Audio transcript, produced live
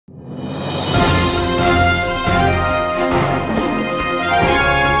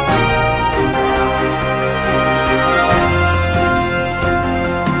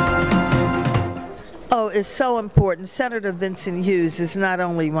is so important. Senator Vincent Hughes is not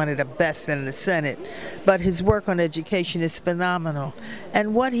only one of the best in the Senate, but his work on education is phenomenal.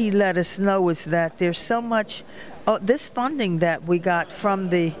 And what he let us know is that there's so much, this funding that we got from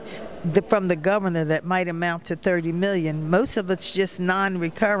the governor that might amount to $30 million. Most of it's just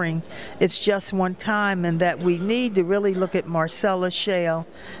non-recurring. It's just one time, and that we need to really look at Marcellus Shale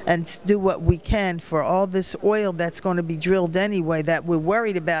and do what we can for all this oil that's going to be drilled anyway that we're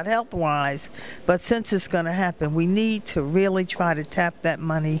worried about health-wise. But since it's going to happen, we need to really try to tap that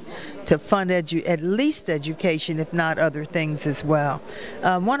money to fund at least education, if not other things as well.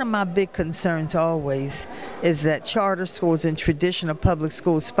 One of my big concerns always is that charter schools and traditional public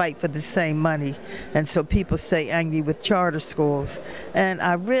schools fight for the same money, and so people stay angry with charter schools. And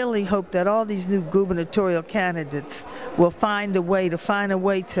I really hope that all these new gubernatorial candidates will find a way to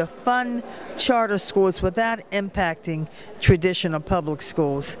fund charter schools without impacting traditional public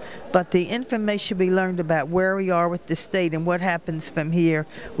schools. But the information we learned about where we are with the state and what happens from here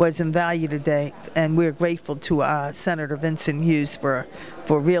was in value today, and we're grateful to Senator Vincent Hughes for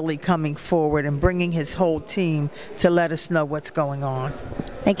really coming forward and bringing his whole team to let us know what's going on.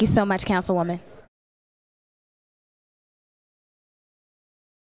 Thank you so much, Councilwoman.